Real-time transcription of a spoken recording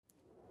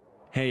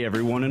Hey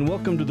everyone, and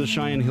welcome to the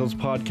Cheyenne Hills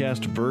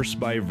Podcast, Verse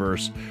by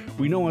Verse.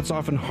 We know it's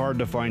often hard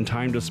to find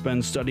time to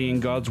spend studying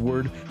God's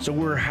Word, so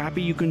we're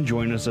happy you can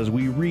join us as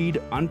we read,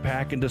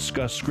 unpack, and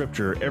discuss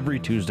Scripture every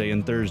Tuesday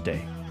and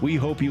Thursday. We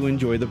hope you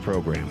enjoy the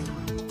program.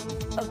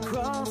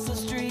 Across the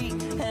street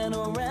and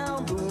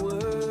around the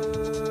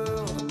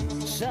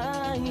world,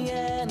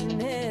 Cheyenne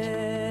Hills.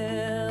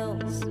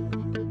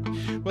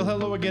 Well,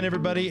 hello again,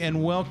 everybody,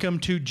 and welcome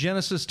to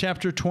Genesis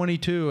chapter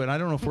 22. And I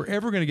don't know if we're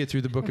ever going to get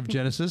through the book of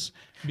Genesis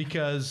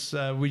because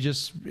I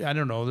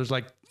don't know, there's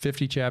like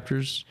 50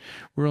 chapters.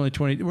 We're only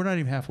 20. We're not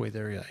even halfway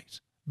there yet.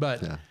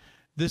 But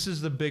This is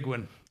the big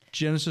one.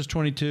 Genesis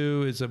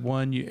 22 is the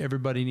one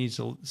everybody needs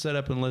to set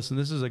up and listen.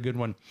 This is a good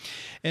one.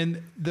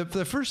 And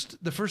the first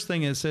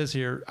thing it says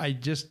here,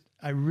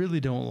 I really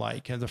don't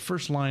like. And the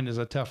first line is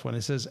a tough one.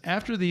 It says,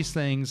 after these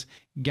things,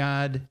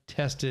 God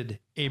tested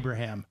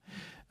Abraham.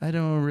 I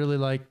don't really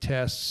like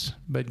tests,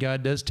 but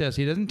God does test.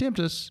 He doesn't tempt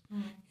us.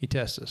 He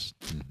tests us.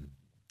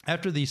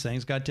 After these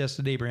things, God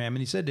tested Abraham,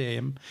 and he said to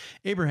him,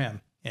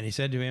 Abraham, and he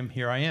said to him,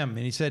 here I am.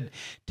 And he said,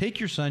 take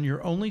your son,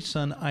 your only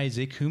son,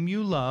 Isaac, whom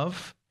you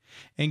love,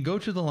 and go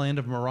to the land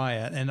of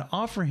Moriah and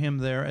offer him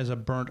there as a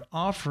burnt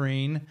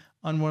offering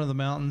on one of the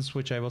mountains,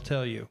 which I will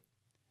tell you.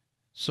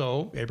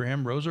 So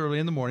Abraham rose early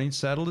in the morning,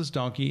 saddled his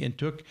donkey, and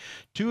took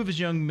two of his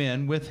young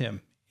men with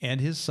him, and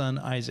his son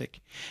Isaac.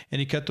 And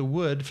he cut the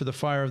wood for the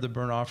fire of the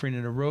burnt offering,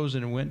 and arose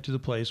and went to the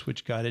place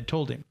which God had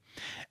told him.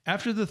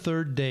 After the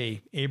third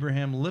day,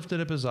 Abraham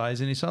lifted up his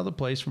eyes, and he saw the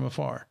place from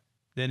afar.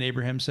 Then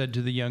Abraham said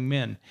to the young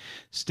men,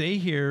 stay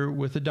here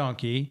with the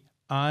donkey.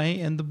 I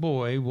and the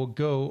boy will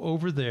go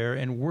over there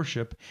and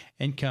worship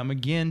and come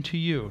again to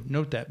you.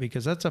 Note that,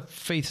 because that's a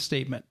faith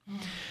statement.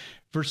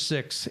 Verse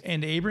 6,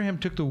 and Abraham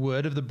took the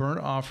wood of the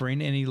burnt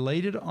offering, and he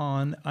laid it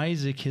on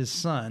Isaac his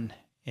son,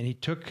 and he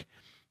took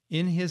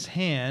in his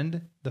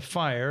hand the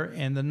fire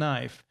and the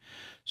knife.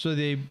 So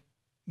they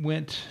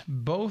went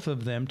both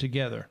of them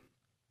together.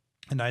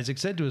 And Isaac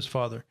said to his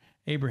father,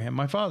 Abraham,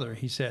 my father.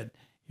 He said,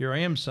 here I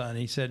am, son.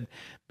 He said,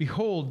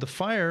 behold, the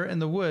fire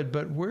and the wood,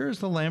 but where is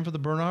the lamb for the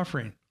burnt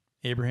offering?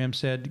 Abraham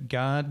said,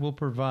 God will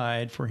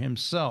provide for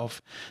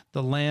himself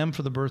the lamb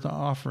for the burnt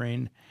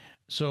offering.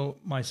 So,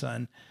 my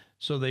son,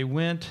 so they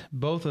went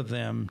both of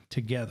them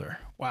together.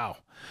 Wow.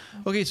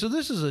 Okay, so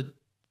this is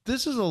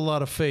a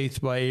lot of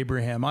faith by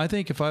Abraham. I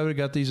think if I would have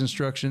got these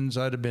instructions,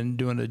 I'd have been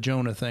doing a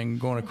Jonah thing,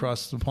 going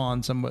across the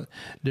pond somewhat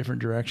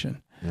different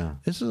direction. Yeah.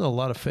 This is a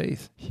lot of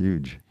faith.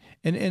 Huge.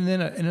 And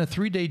then in a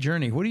 3-day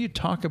journey, what do you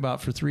talk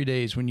about for 3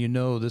 days when you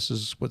know this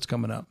is what's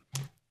coming up?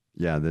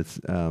 Yeah, that's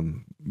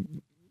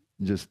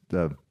just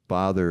the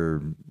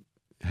father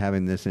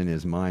having this in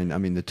his mind. I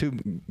mean, the two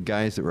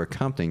guys that were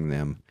accompanying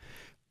them,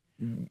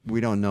 we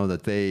don't know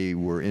that they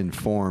were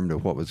informed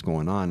of what was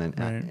going on. And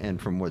right.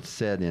 And from what's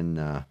said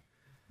in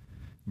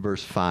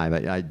verse 5,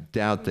 I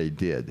doubt they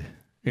did.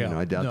 Yeah,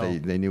 I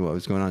doubt they knew what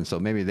was going on. So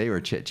maybe they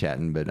were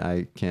chit-chatting, but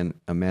I can't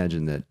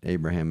imagine that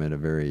Abraham had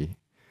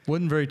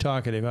wasn't very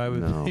talkative.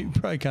 He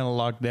probably kind of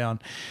locked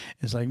down.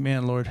 It's like,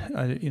 man, Lord,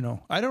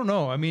 I don't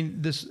know. I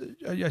mean,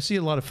 I see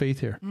a lot of faith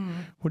here.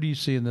 What do you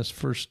see in this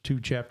first 2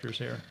 chapters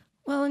here?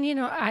 Well, and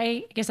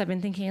I guess I've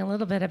been thinking a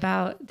little bit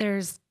about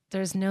there's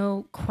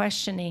no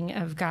questioning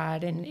of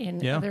God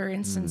in other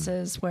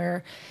instances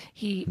where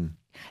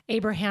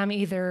Abraham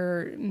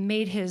either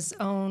made his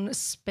own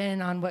spin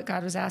on what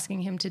God was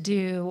asking him to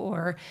do,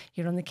 or,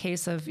 in the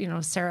case of,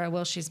 Sarah,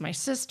 well, she's my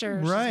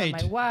sister, right. she's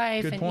not my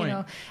wife, Good and,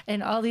 point.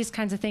 And all these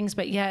kinds of things.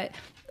 But yet,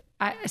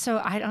 I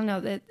don't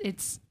know that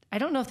I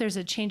don't know if there's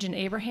a change in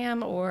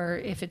Abraham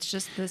or if it's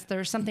just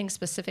there's something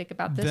specific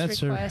about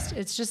this request.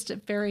 It's just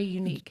very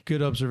unique.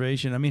 Good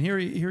observation. I mean, here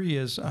he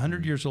is,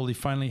 100 years old. He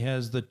finally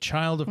has the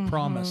child of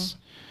promise.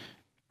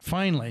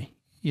 Finally.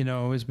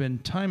 Has been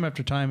time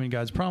after time in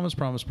God's promise,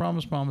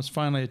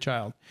 finally a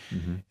child.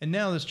 And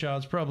now this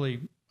child's probably,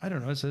 I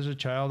don't know, it says a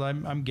child,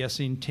 I'm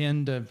guessing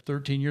 10 to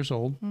 13 years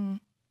old.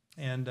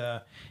 And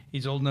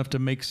he's old enough to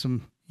make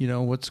some,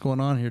 what's going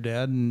on here,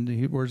 Dad?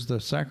 And where's the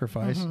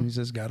sacrifice? And he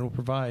says, God will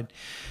provide.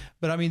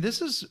 But I mean, this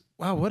is,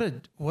 wow, what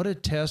a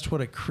test,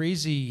 what a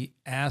crazy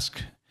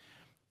ask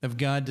of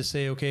God to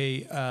say,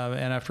 okay,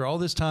 and after all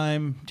this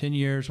time, 10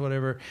 years,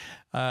 whatever,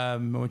 I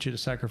want you to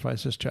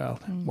sacrifice this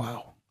child.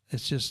 Wow.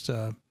 It's just,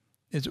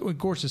 it's of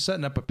course, it's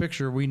setting up a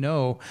picture we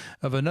know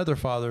of another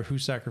father who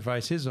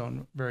sacrificed his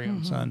own very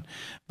own son.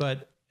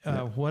 But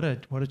what a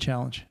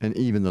challenge! And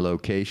even the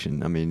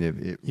location. I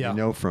mean, we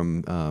know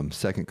from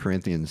 2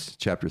 Corinthians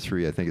chapter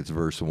 3, I think it's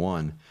verse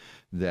 1,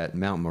 that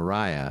Mount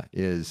Moriah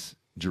is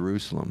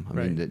Jerusalem. I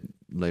mean, that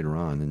later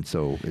on, and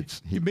so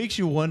it makes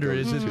you wonder: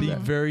 is it the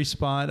very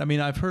spot? I mean,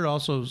 I've heard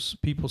also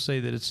people say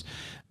that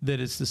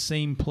it's the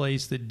same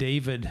place that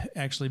David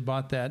actually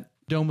bought that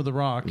Dome of the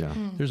Rock.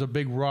 There's a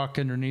big rock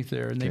underneath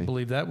there, and they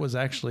believe that was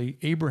actually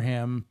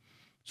Abraham.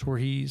 It's where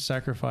he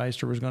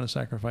sacrificed or was going to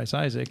sacrifice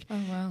Isaac. Oh,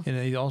 wow. And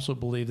they also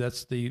believe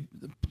that's the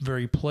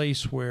very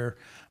place where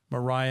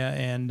Moriah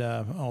and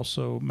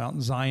also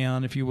Mount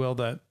Zion, if you will,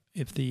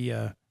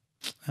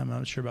 I'm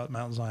not sure about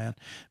Mount Zion,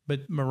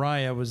 but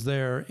Moriah was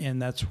there,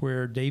 and that's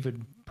where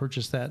David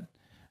purchased that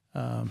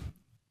that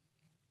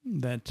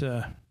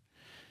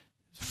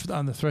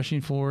on the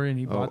threshing floor, and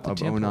he bought the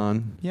temple.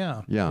 Onan.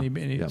 Yeah.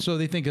 Yeah. So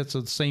they think that's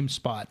the same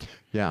spot.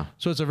 Yeah.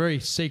 So it's a very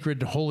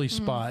sacred, holy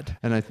spot.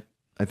 And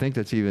I think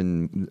that's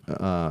even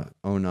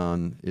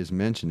Onan is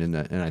mentioned in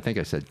that, and I think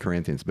I said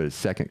Corinthians, but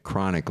it's 2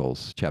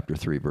 Chronicles chapter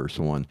 3, verse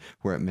 1,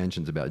 where it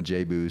mentions about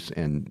Jebus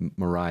and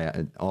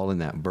Moriah, all in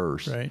that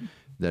verse. Right.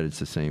 That it's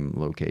the same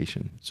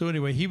location. So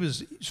anyway, he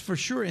was for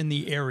sure in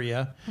the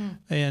area,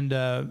 and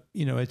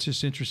it's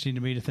just interesting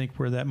to me to think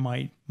where that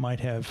might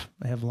have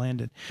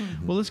landed.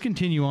 Well, let's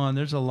continue on.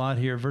 There's a lot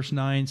here. Verse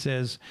 9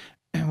 says,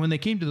 when they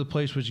came to the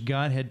place which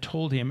God had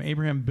told him,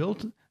 Abraham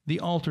built the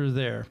altar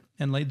there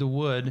and laid the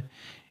wood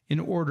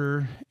in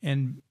order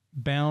and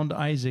bound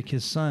Isaac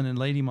his son and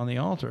laid him on the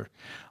altar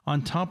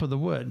on top of the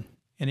wood.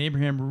 And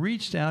Abraham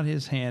reached out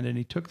his hand and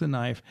he took the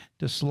knife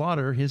to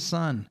slaughter his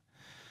son.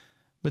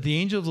 But the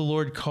angel of the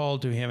Lord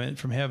called to him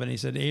from heaven. He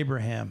said,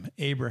 Abraham,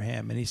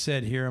 Abraham. And he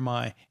said, here am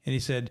I. And he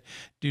said,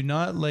 do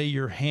not lay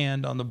your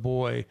hand on the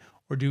boy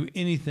or do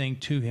anything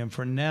to him.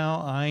 For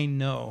now I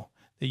know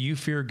that you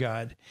fear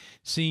God,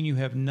 seeing you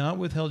have not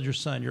withheld your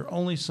son, your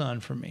only son,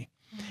 from me.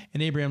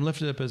 And Abraham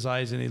lifted up his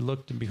eyes and he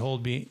looked, and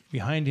behold,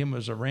 behind him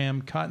was a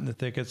ram caught in the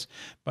thickets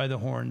by the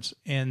horns.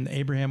 And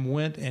Abraham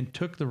went and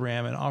took the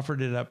ram and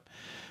offered it up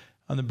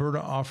on the burnt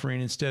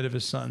offering instead of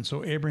his son.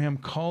 So Abraham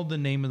called the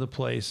name of the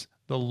place,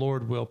 the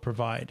Lord will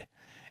provide.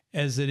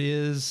 As it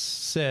is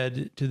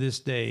said to this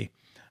day,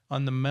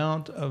 on the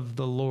mount of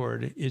the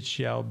Lord it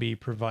shall be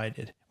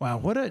provided. Wow,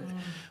 what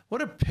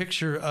a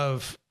picture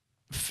of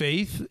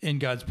faith in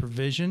God's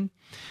provision.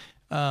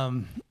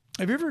 Have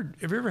you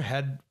ever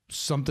had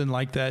something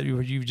like that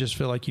where you just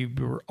feel like you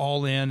were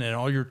all in and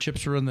all your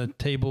chips are on the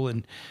table,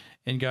 and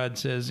God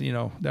says,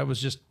 that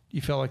was just,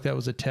 you felt like that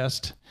was a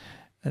test?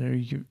 I know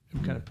I'm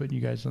kind of putting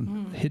you guys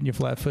on, hitting you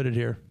flat-footed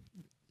here.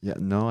 Yeah,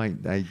 no,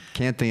 I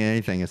can't think of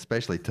anything,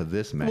 especially to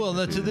this magnitude.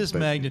 Well, to this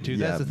magnitude,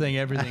 that's the thing.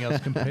 Everything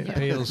else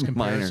pales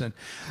comparison.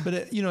 But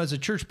as a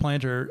church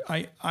planter,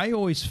 I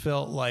always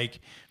felt like,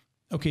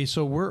 okay,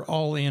 so we're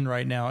all in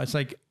right now. It's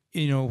like,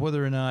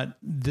 whether or not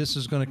this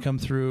is going to come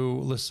through.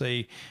 Let's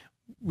say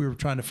we were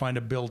trying to find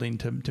a building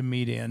to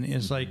meet in.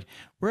 It's like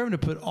we're having to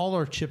put all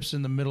our chips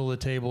in the middle of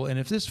the table, and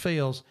if this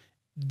fails,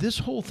 this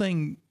whole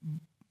thing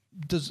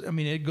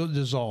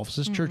dissolves.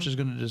 This church is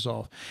going to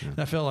dissolve. Yeah. And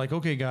I felt like,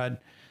 okay, God,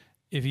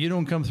 if you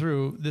don't come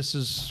through, this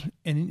is,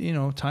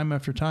 and time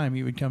after time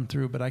you would come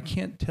through, but I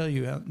can't tell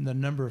you the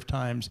number of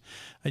times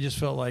I just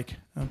felt like,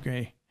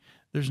 okay,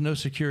 there's no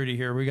security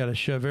here. We got to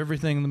shove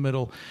everything in the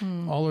middle.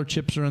 All our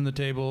chips are on the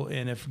table.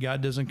 And if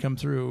God doesn't come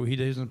through, he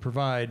doesn't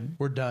provide,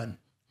 we're done.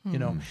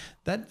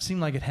 That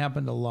seemed like it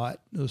happened a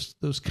lot,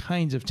 those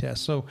kinds of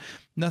tests. So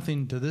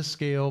nothing to this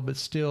scale, but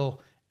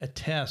still a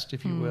test,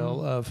 if you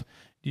will, of,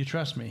 do you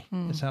trust me?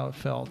 That's how it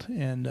felt.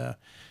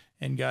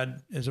 And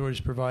God has always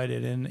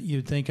provided. And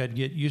you'd think I'd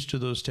get used to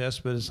those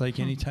tests, but it's like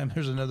anytime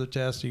there's another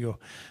test, you go,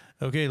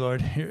 okay,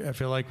 Lord, here, I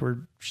feel like we're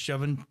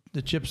shoving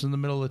the chips in the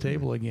middle of the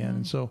table again.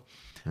 And so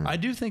I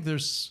do think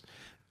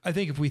I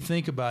think if we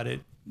think about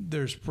it,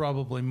 there's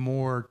probably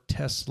more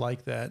tests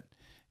like that.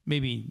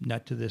 Maybe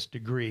not to this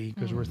degree,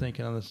 because we're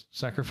thinking of this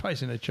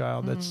sacrificing a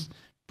child. That's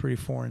pretty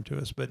foreign to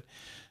us. But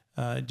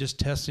just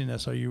testing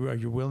us, are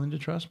you willing to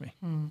trust me?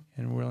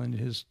 And willing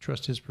to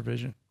trust his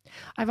provision?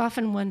 I've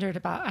often wondered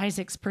about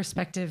Isaac's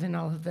perspective in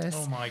all of this.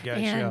 Oh my gosh!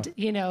 And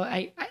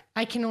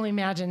I can only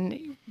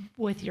imagine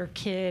with your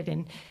kid,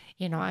 and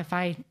if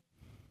I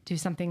do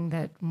something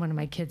that one of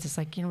my kids is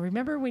like,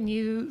 remember when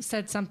you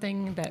said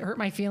something that hurt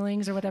my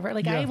feelings or whatever?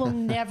 Like I will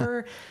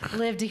never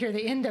live to hear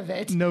the end of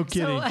it. No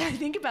kidding. So I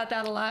think about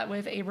that a lot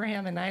with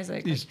Abraham and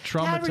Isaac. He's like,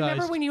 traumatized. Dad,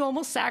 remember when you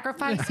almost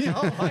sacrificed?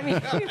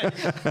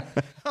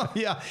 Oh,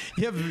 yeah,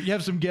 you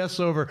have some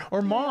guests over,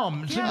 or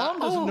mom. See, mom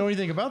doesn't know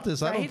anything about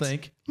this. Right? I don't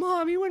think.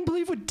 Mom, you wouldn't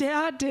believe what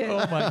Dad did.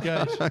 Oh my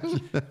gosh.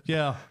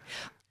 Yeah.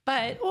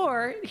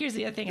 Or here's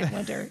the other thing I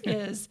wonder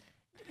is,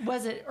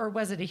 was it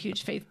a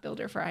huge faith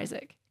builder for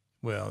Isaac?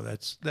 Well,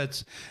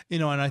 that's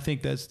and I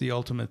think that's the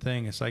ultimate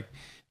thing. It's like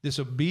this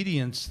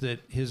obedience that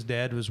his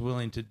dad was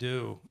willing to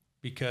do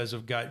because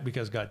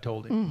God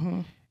told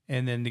him,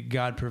 and then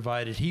God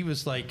provided. He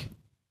was like,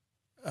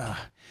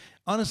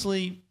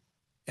 honestly,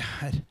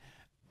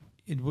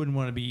 it wouldn't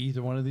want to be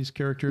either one of these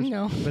characters.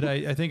 No, but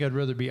I think I'd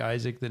rather be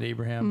Isaac than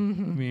Abraham.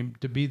 I mean,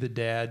 to be the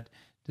dad,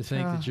 to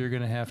think that you're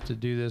going to have to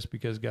do this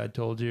because God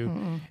told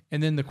you,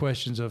 and then the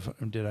questions of,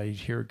 did I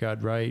hear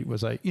God right?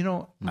 Was I,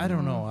 I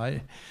don't know.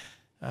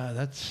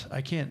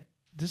 I can't,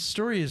 this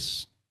story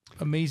is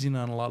amazing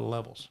on a lot of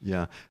levels.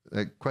 Yeah.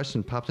 A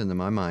question popped into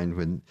my mind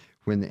when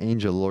the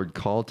angel of the Lord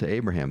called to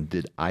Abraham.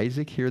 Did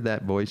Isaac hear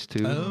that voice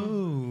too?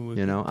 Oh.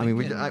 I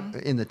mean,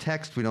 in the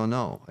text, we don't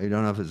know. We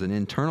don't know if it's an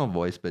internal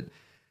voice, but,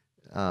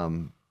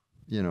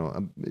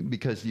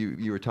 because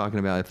you were talking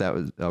about if that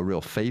was a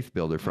real faith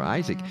builder for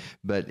Isaac,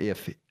 but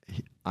if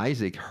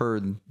Isaac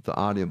heard the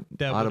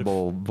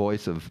audible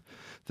voice of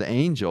the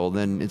angel,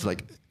 then it's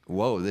like,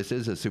 whoa, this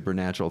is a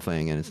supernatural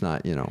thing, and it's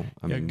not,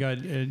 I mean,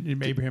 God,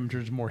 Abraham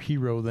turns more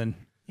hero than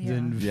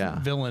than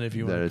villain, if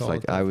you want to call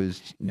it. That it's like I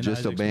was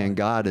just obeying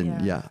God, and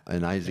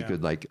and Isaac Yeah.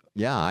 would like,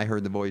 I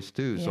heard the voice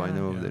too, so I Yeah.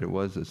 know that it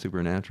was a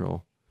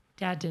supernatural.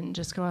 Dad didn't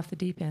just go off the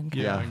deep end.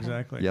 Yeah,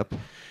 exactly. Yep.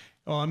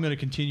 Well, I'm going to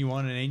continue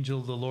on. An angel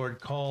of the Lord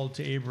called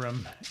to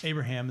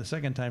Abraham the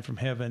second time from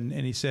heaven,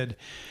 and he said,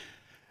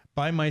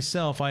 "By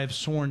myself I have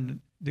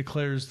sworn,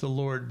 declares the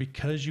Lord,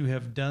 because you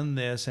have done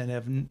this and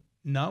have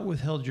not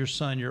withheld your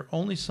son, your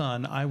only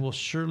son, I will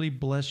surely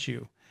bless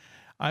you.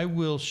 I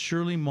will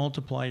surely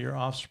multiply your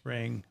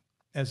offspring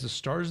as the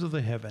stars of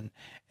the heaven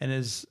and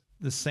as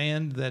the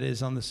sand that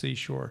is on the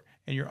seashore,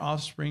 and your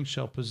offspring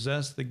shall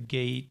possess the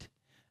gate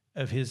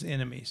of his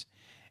enemies.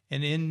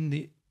 And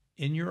in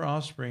your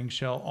offspring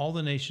shall all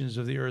the nations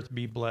of the earth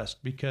be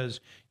blessed, because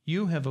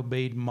you have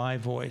obeyed my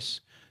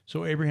voice."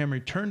 So Abraham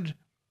returned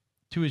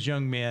to his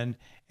young men,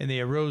 and they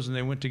arose and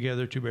they went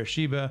together to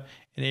Beersheba,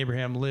 and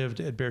Abraham lived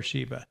at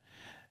Beersheba.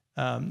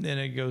 And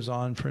it goes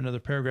on for another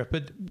paragraph.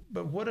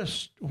 But what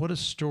a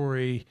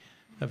story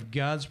of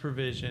God's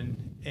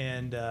provision.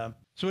 And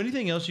so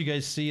anything else you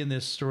guys see in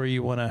this story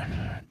you want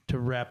to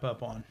wrap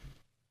up on?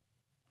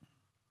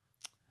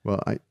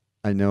 Well,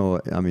 I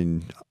know, I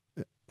mean,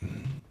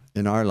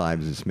 in our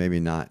lives, it's maybe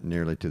not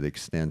nearly to the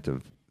extent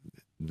of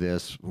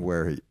this,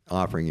 where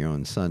offering your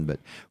own son, but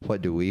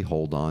what do we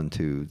hold on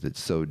to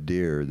that's so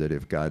dear that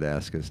if God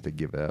asked us to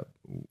give up,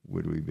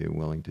 would we be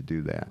willing to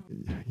do that?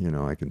 You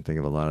know, I can think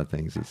of a lot of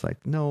things. It's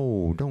like,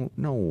 no,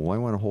 I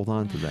want to hold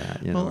on to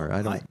that, you know, or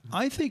I don't.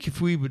 I think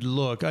if we would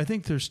look, I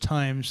think there's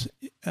times,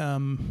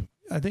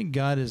 I think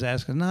God is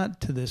asking, not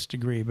to this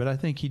degree, but I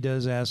think he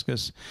does ask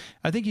us,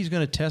 I think he's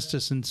going to test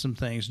us in some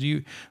things.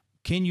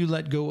 Can you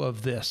let go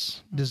of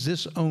this? Does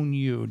this own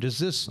you? Does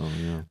this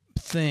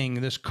thing,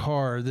 this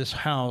car, this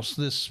house,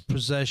 this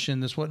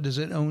possession, what does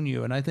it own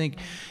you? And I think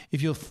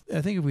if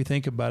we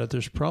think about it,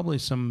 there's probably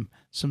some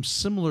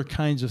similar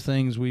kinds of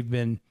things we've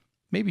been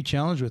maybe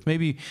challenged with.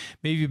 Maybe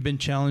you've been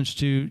challenged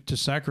to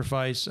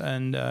sacrifice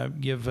and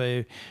give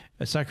a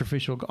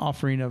sacrificial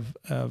offering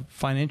of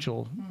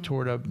financial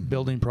toward a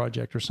building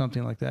project or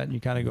something like that, and you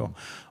kind of go,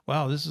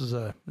 "Wow, this is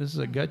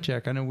a gut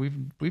check." I know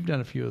we've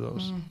done a few of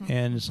those,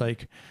 and it's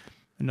like,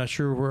 I'm not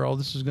sure where all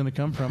this is going to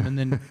come from, and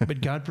then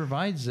but God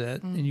provides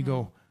it, and you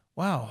go,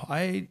 "Wow,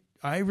 I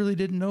really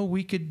didn't know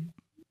we could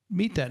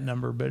meet that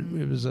number," but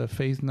it was a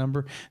faith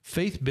number,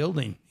 faith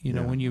building, you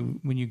know, when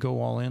you go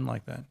all in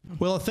like that.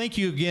 Well, thank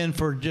you again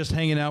for just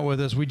hanging out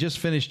with us. We just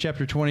finished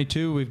chapter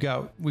 22.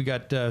 We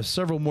got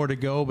several more to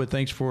go, but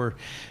thanks for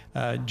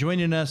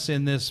joining us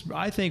in this,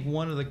 I think,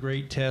 one of the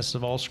great tests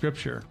of all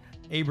Scripture.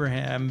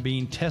 Abraham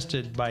being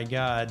tested by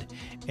God,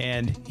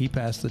 and he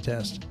passed the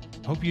test.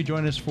 Hope you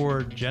join us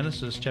for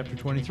Genesis chapter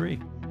 23.